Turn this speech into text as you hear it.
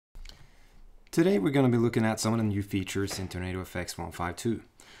Today we're going to be looking at some of the new features in TornadoFX 1.5.2,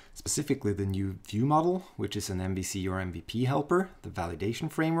 specifically the new ViewModel, which is an MVC or MVP helper, the validation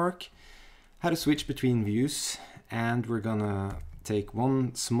framework, how to switch between views, and we're going to take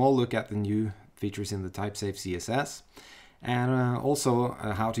one small look at the new features in the type-safe CSS, and also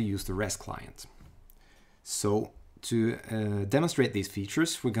how to use the REST client. So to demonstrate these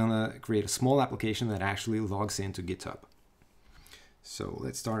features, we're going to create a small application that actually logs into GitHub. So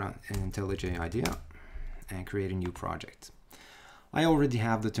let's start on an IntelliJ IDEA and create a new project. I already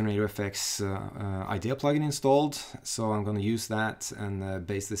have the TornadoFX IDEA plugin installed, so I'm going to use that and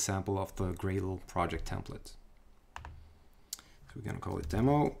base this sample off the Gradle project template. So we're going to call it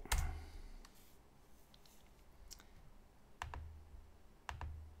demo.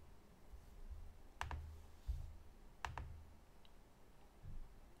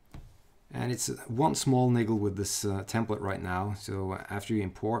 And it's one small niggle with this template right now. So after you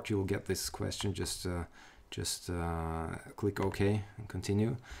import, you will get this question. Just click OK and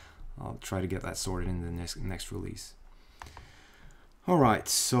continue. I'll try to get that sorted in the next release. All right.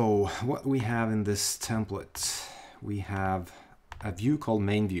 So what we have in this template, we have a view called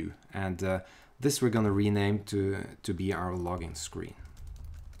main view, and this we're going to rename to be our login screen.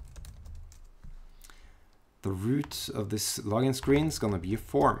 The root of this login screen is going to be a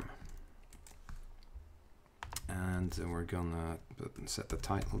form. And we're gonna set the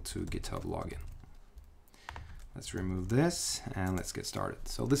title to GitHub login. Let's remove this and let's get started.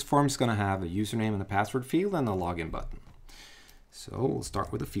 So this form is gonna have a username and a password field and a login button. So we'll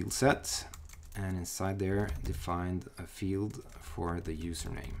start with a field set, and inside there define a field for the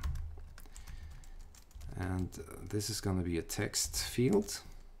username. And this is gonna be a text field.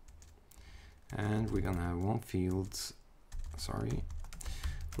 And we're gonna have one field,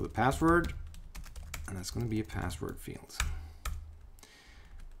 for the password. And that's going to be a password field.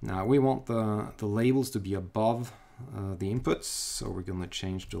 Now we want the labels to be above the inputs, so we're going to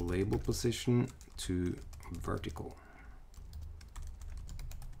change the label position to vertical.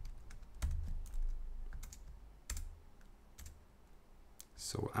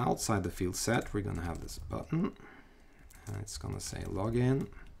 So outside the field set, we're going to have this button, and it's going to say login.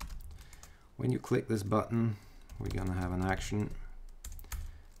 When you click this button, we're going to have an action.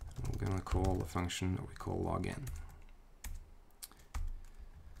 We're going to call the function that we call login.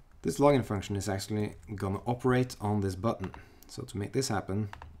 This login function is actually going to operate on this button. So to make this happen,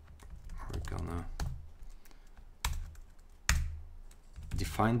 we're going to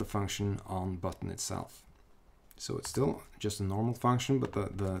define the function on button itself. So it's still just a normal function, but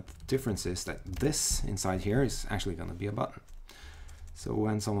the difference is that this inside here is actually going to be a button. So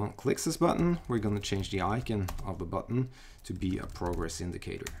when someone clicks this button, we're going to change the icon of the button to be a progress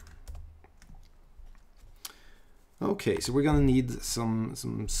indicator. Okay, so we're going to need some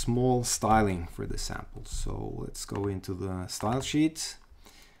small styling for this sample. So let's go into the style sheet,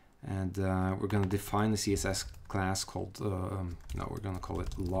 and we're going to define the CSS class called, we're going to call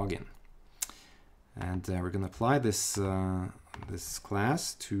it login. And we're going to apply this, this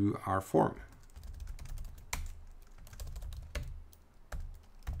class to our form.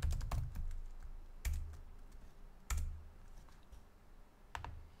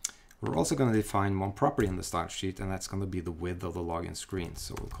 We're also going to define one property in the style sheet, and that's going to be the width of the login screen.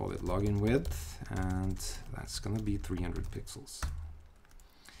 So we'll call it login width, and that's going to be 300 pixels.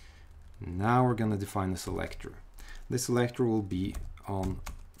 Now we're going to define the selector. This selector will be on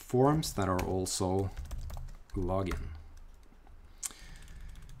forms that are also login.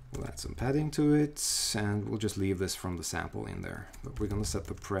 We'll add some padding to it, and we'll just leave this from the sample in there. But we're going to set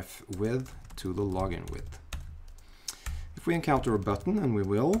the pref width to the login width. If we encounter a button, and we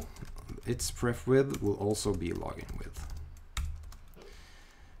will, its pref width will also be login width.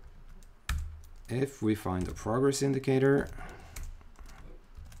 If we find a progress indicator,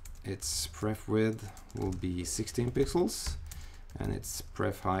 its pref width will be 16 pixels, and its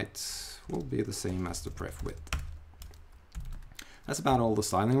pref height will be the same as the pref width. That's about all the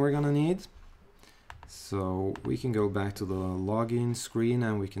styling we're going to need. So we can go back to the login screen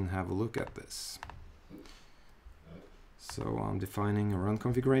and we can have a look at this. So I'm defining a run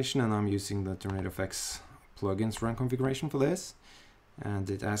configuration, and I'm using the TornadoFX plugins run configuration for this. And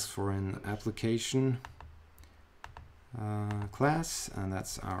it asks for an application class, and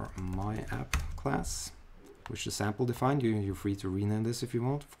that's our myApp class, which the sample defined. You're free to rename this if you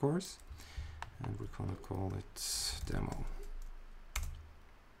want, of course. And we're going to call it demo.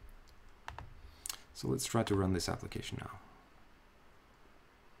 So let's try to run this application now.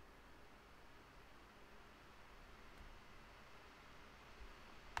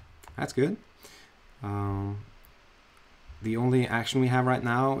 That's good. the only action we have right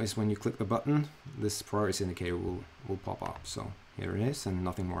now is when you click the button, this progress indicator will pop up. So here it is, and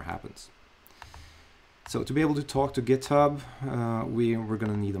nothing more happens. So to be able to talk to GitHub, we're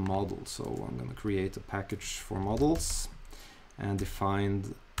going to need a model. So I'm going to create a package for models and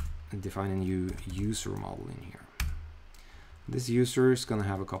define a new user model in here. This user is going to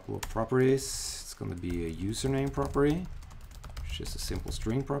have a couple of properties. It's going to be a username property, which is a simple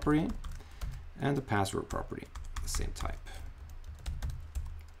string property, and a password property, the same type.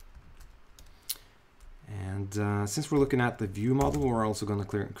 And since we're looking at the view model, we're also going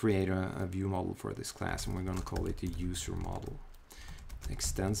to create a view model for this class, and we're going to call it a user model. It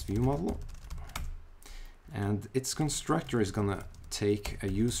extends view model, and its constructor is going to take a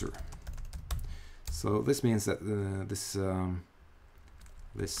user. So this means that this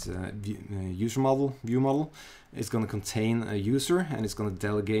view model is going to contain a user, and it's going to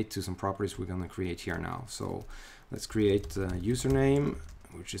delegate to some properties we're going to create here now. So let's create a username,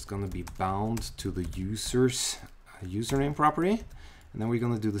 which is going to be bound to the user's username property, and then we're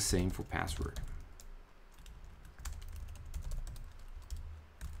going to do the same for password.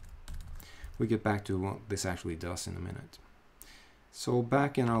 We'll get back to what this actually does in a minute. So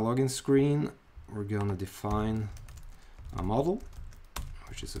back in our login screen, we're going to define a model,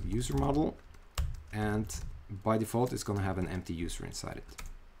 which is a user model, and by default it's going to have an empty user inside it.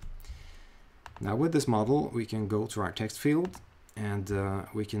 Now with this model, we can go to our text field, and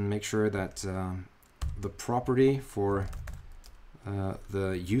we can make sure that the property for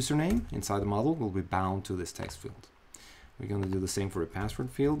the username inside the model will be bound to this text field. We're going to do the same for the password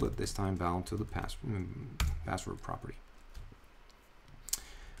field, but this time bound to the password property.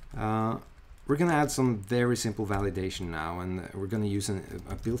 We're going to add some very simple validation now, and we're going to use a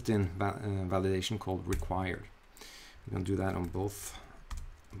built-in validation called required. We're going to do that on both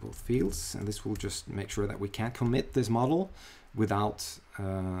fields, and this will just make sure that we can't commit this model without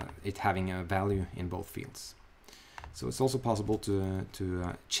it having a value in both fields. So it's also possible to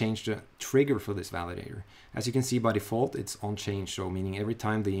change the trigger for this validator. As you can see, by default it's on change, so meaning every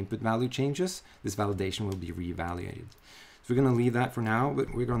time the input value changes, this validation will be reevaluated. So we're going to leave that for now,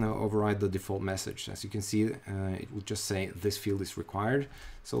 but we're going to override the default message. As you can see, it will just say this field is required.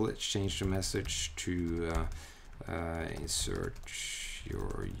 So let's change the message to insert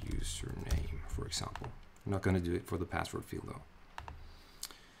your username, for example. I'm not going to do it for the password field though.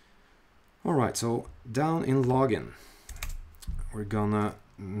 Alright, so down in login, we're gonna,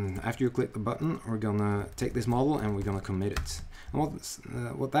 after you click the button, we're gonna take this model and we're gonna commit it. And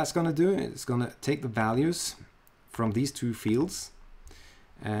what that's gonna do is gonna take the values from these two fields,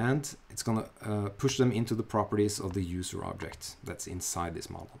 and it's gonna push them into the properties of the user object that's inside this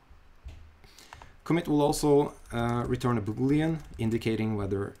model. Commit will also return a boolean indicating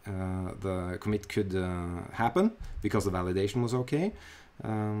whether the commit could happen because the validation was okay.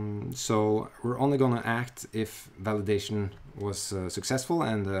 So we're only going to act if validation was successful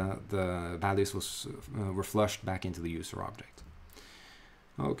and the values were flushed back into the user object.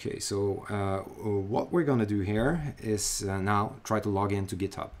 Okay, so what we're going to do here is now try to log into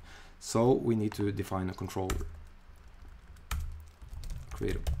GitHub. So we need to define a controller.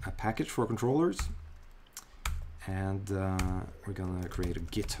 Create a package for controllers, and we're going to create a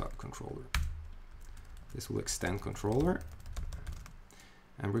GitHub controller. This will extend controller.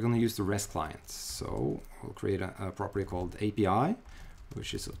 And we're going to use the REST client. So we'll create a property called API,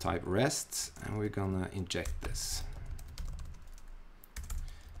 which is of type REST, and we're going to inject this.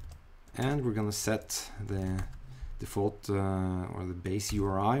 And we're going to set the default or the base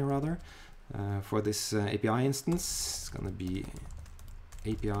URI rather for this API instance. It's going to be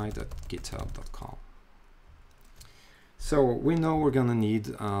api.github.com. So we know we're going to need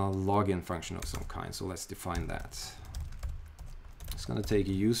a login function of some kind, so let's define that. It's going to take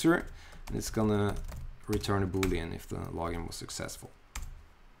a user, and it's going to return a boolean if the login was successful.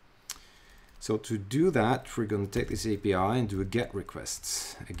 So to do that, we're going to take this API and do a GET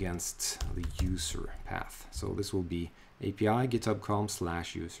request against the user path. So this will be API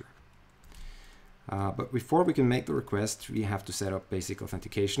github.com/user. But before we can make the request, we have to set up basic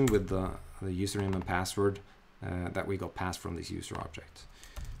authentication with the username and password that we got passed from this user object.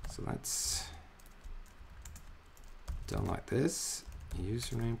 So that's done like this: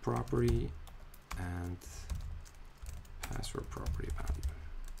 username property and password property value.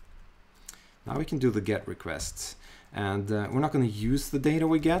 Now we can do the GET requests, and we're not going to use the data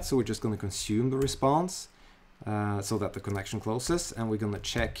we get, so we're just going to consume the response so that the connection closes, and we're going to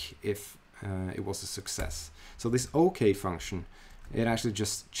check if it was a success. So this OK function, it actually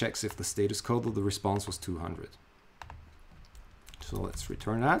just checks if the status code of the response was 200. So let's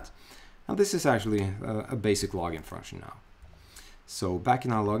return that. And this is actually a basic login function now. So back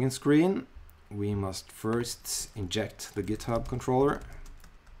in our login screen, we must first inject the GitHub controller.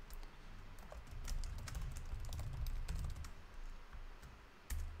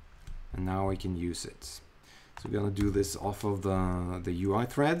 And now we can use it. So we're going to do this off of the UI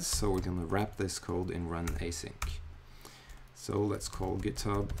threads. So we're going to wrap this code in run async. So let's call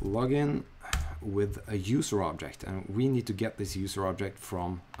GitHub login with a user object. And we need to get this user object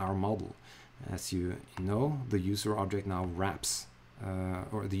from our model. As you know, the user object now wraps,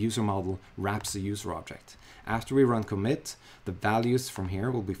 or the user model wraps the user object. After we run commit, the values from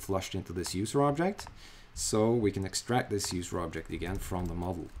here will be flushed into this user object. So we can extract this user object again from the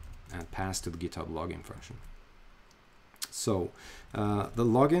model and pass to the GitHub login function. So the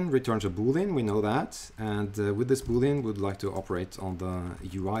login returns a boolean, we know that, and with this boolean we'd like to operate on the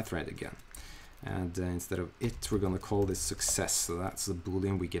UI thread again. And instead of it, we're going to call this success. So that's the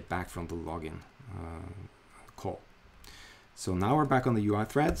boolean we get back from the login call. So now we're back on the UI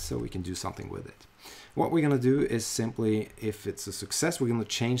thread, so we can do something with it. What we're going to do is simply, if it's a success, we're going to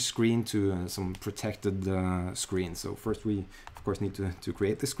change screen to some protected screen. So first we, of course, need to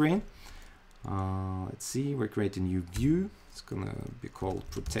create the screen. Let's see, we're creating a new view. It's going to be called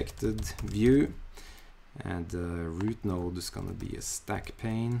protected view. And root node is going to be a stack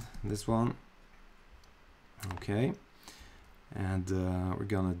pane, this one. Okay. And we're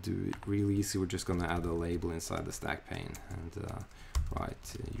going to do it really easy. We're just going to add a label inside the stack pane. And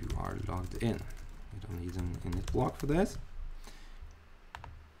right, you are logged in. You don't need an init block for this.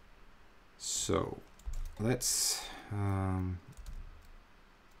 So let's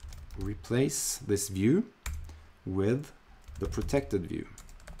replace this view with the protected view.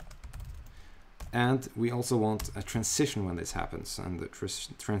 And we also want a transition when this happens. And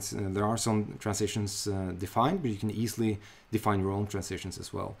there are some transitions defined, but you can easily define your own transitions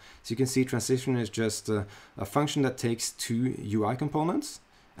as well. So you can see transition is just a function that takes two UI components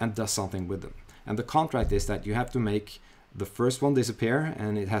and does something with them. And the contract is that you have to make the first one disappear,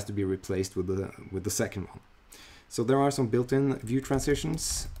 and it has to be replaced with the second one. So there are some built-in view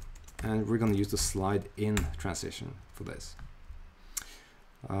transitions, and we're going to use the slide in transition for this.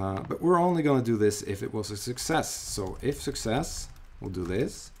 But we're only going to do this if it was a success. So if success, we'll do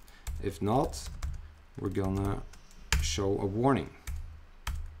this. If not, we're going to show a warning.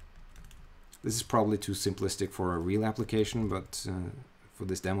 This is probably too simplistic for a real application, but for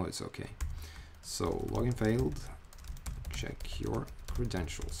this demo it's okay. So login failed, check your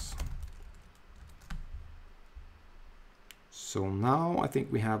credentials. So now I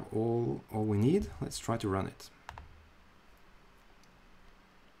think we have all we need. Let's try to run it.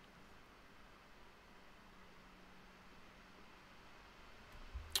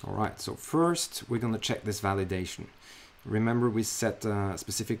 All right, so first we're going to check this validation. Remember, we set a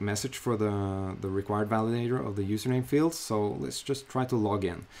specific message for the required validator of the username field. So let's just try to log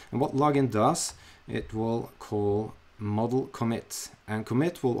in. And what login does, it will call model commit. And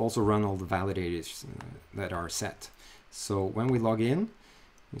commit will also run all the validators that are set. So when we log in,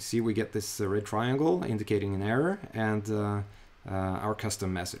 you see we get this red triangle indicating an error and our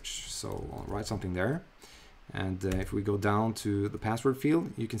custom message. So I'll write something there. And if we go down to the password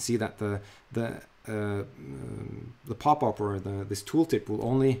field, you can see that the pop-up or this tooltip will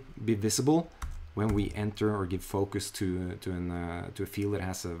only be visible when we enter or give focus to a field that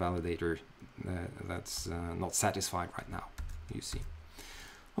has a validator that's not satisfied right now, you see.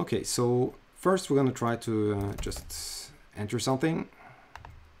 Okay, so first we're going to try to just enter something.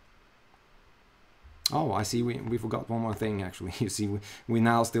 Oh, I see we forgot one more thing actually. You see we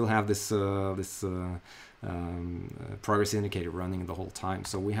now still have this progress indicator running the whole time,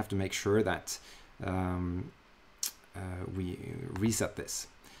 so we have to make sure that we reset this.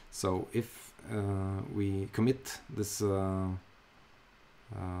 So if we commit this,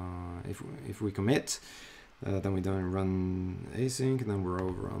 if we commit, then we don't run async, and then we're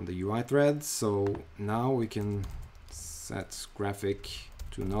over on the UI thread. So now we can set graphic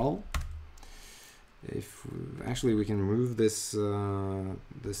to null. If actually we can move this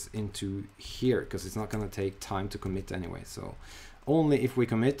this into here, because it's not going to take time to commit anyway. So only if we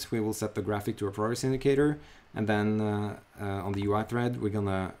commit, we will set the graphic to a progress indicator, and then on the UI thread we're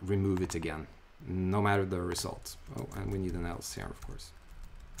gonna remove it again, no matter the result. Oh, and we need an else here, of course.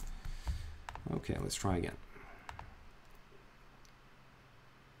 Okay, let's try again.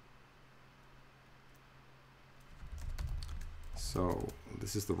 So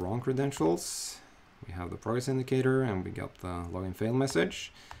this is the wrong credentials. We have the progress indicator and we got the login fail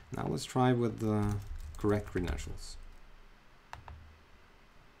message. Now let's try with the correct credentials.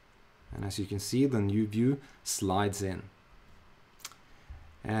 And as you can see, the new view slides in.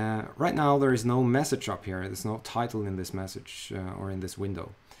 Right now there is no message up here. There's no title in this message or in this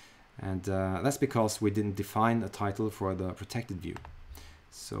window. And that's because we didn't define a title for the protected view.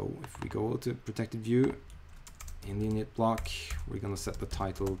 So if we go to protected view, in the init block, we're going to set the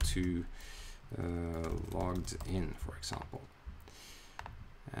title to logged in, for example.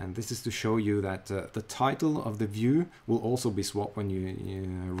 And this is to show you that the title of the view will also be swapped when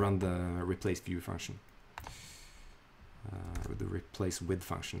you run the replace view function. The replace with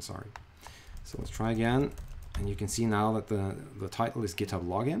function, sorry. So let's try again. And you can see now that the title is GitHub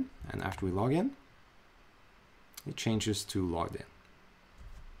login. And after we log in, it changes to logged in.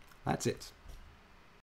 That's it.